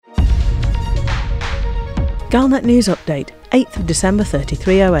Galnet News Update, 8th of December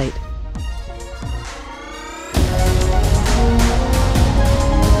 3308.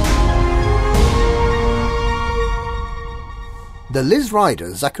 The Liz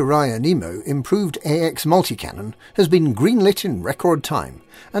Ryder Zachariah Nemo improved AX multi-cannon has been greenlit in record time,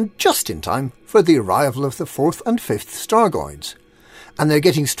 and just in time for the arrival of the 4th and 5th Stargoids. And they're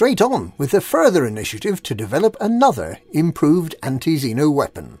getting straight on with a further initiative to develop another improved anti-Xeno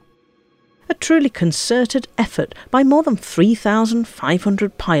weapon. A truly concerted effort by more than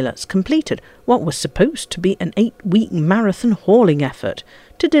 3,500 pilots completed what was supposed to be an 8-week marathon hauling effort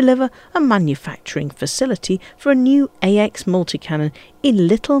to deliver a manufacturing facility for a new AX multi-cannon in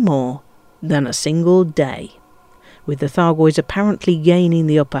little more than a single day. With the Thargoids apparently gaining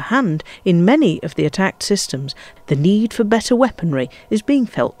the upper hand in many of the attacked systems, the need for better weaponry is being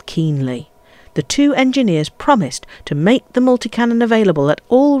felt keenly. The two engineers promised to make the multi-cannon available at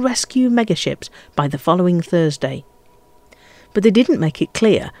all rescue megaships by the following Thursday. But they didn't make it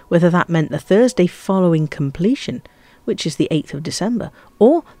clear whether that meant the Thursday following completion, which is the 8th of December,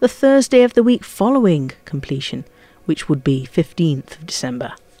 or the Thursday of the week following completion, which would be 15th of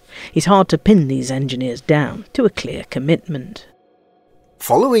December. It's hard to pin these engineers down to a clear commitment.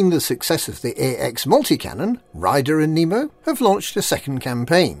 Following the success of the AX multi-cannon, Ryder and Nemo have launched a second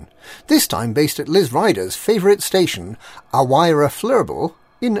campaign, this time based at Liz Ryder's favourite station, Awaira Flurble,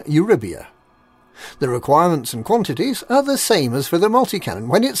 in Eurybia. The requirements and quantities are the same as for the multi-cannon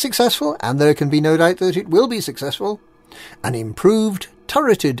when it's successful, and there can be no doubt that it will be successful. An improved,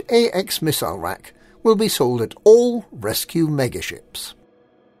 turreted AX missile rack will be sold at all rescue megaships.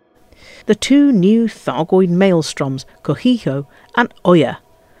 The two new Thargoid maelstroms, Kohiho and Oya,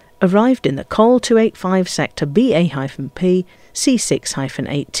 arrived in the Col 285 Sector BA-P,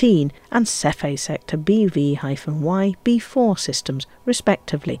 C6-18 and Cephe Sector BV-Y B4 systems,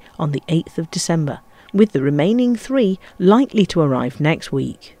 respectively, on the 8th of December, with the remaining three likely to arrive next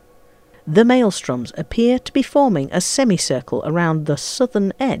week. The maelstroms appear to be forming a semicircle around the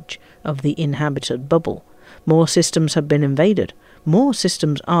southern edge of the inhabited bubble. More systems have been invaded, more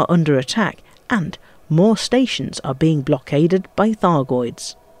systems are under attack, and more stations are being blockaded by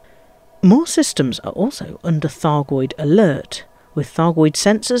Thargoids. More systems are also under Thargoid alert, with Thargoid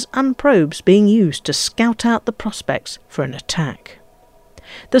sensors and probes being used to scout out the prospects for an attack.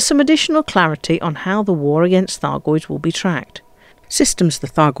 There's some additional clarity on how the war against Thargoids will be tracked. Systems the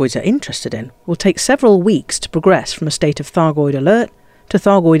Thargoids are interested in will take several weeks to progress from a state of Thargoid alert to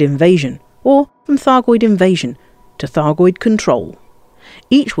Thargoid invasion, or from Thargoid invasion to Thargoid control.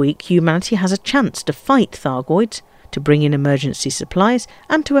 Each week humanity has a chance to fight Thargoids, to bring in emergency supplies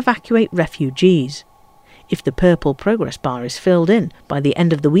and to evacuate refugees. If the purple progress bar is filled in by the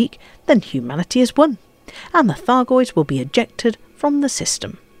end of the week, then humanity has won, and the Thargoids will be ejected from the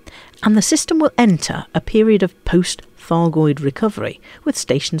system. And the system will enter a period of post-Thargoid recovery, with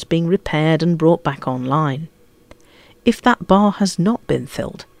stations being repaired and brought back online. If that bar has not been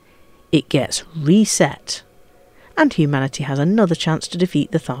filled, it gets reset, and humanity has another chance to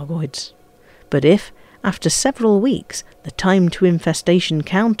defeat the Thargoids. But if, after several weeks, the time to infestation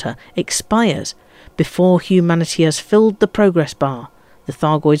counter expires before humanity has filled the progress bar, the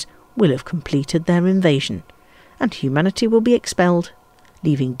Thargoids will have completed their invasion, and humanity will be expelled,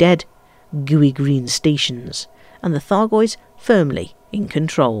 leaving dead, gooey green stations, and the Thargoids firmly in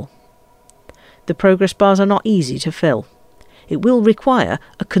control. The progress bars are not easy to fill. It will require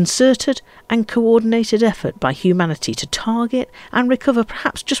a concerted and coordinated effort by humanity to target and recover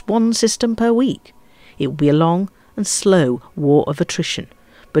perhaps just one system per week. It will be a long and slow war of attrition,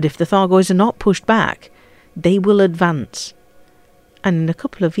 but if the Thargoids are not pushed back, they will advance. And in a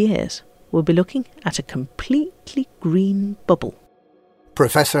couple of years, we'll be looking at a completely green bubble.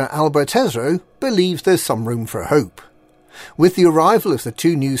 Professor Alba Tesreau believes there's some room for hope. With the arrival of the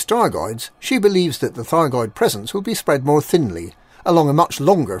two new Stargoids, she believes that the Thargoid presence will be spread more thinly, along a much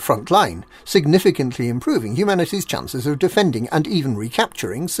longer front line, significantly improving humanity's chances of defending and even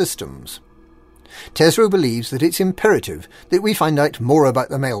recapturing systems. Tesreau believes that it's imperative that we find out more about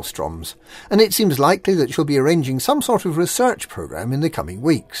the maelstroms, and it seems likely that she'll be arranging some sort of research programme in the coming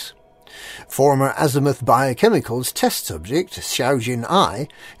weeks. Former Azimuth Biochemicals test subject Xiaojin Ai,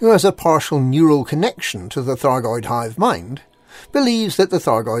 who has a partial neural connection to the Thargoid hive mind, believes that the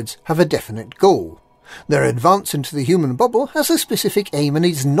Thargoids have a definite goal. Their advance into the human bubble has a specific aim and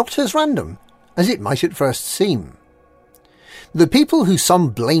is not as random as it might at first seem. The people who some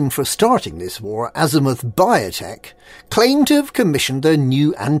blame for starting this war, Azimuth Biotech, claim to have commissioned their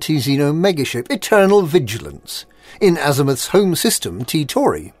new anti-Xeno megaship Eternal Vigilance in Azimuth's home system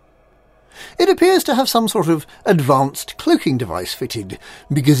T-Tauri. It appears to have some sort of advanced cloaking device fitted,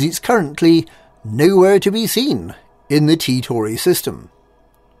 because it's currently nowhere to be seen in the T-Tauri system.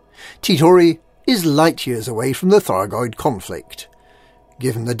 T-Tauri is light years away from the Thargoid conflict.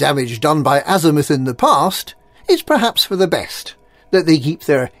 Given the damage done by Azimuth in the past, it's perhaps for the best that they keep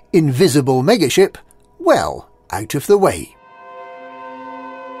their invisible megaship well out of the way.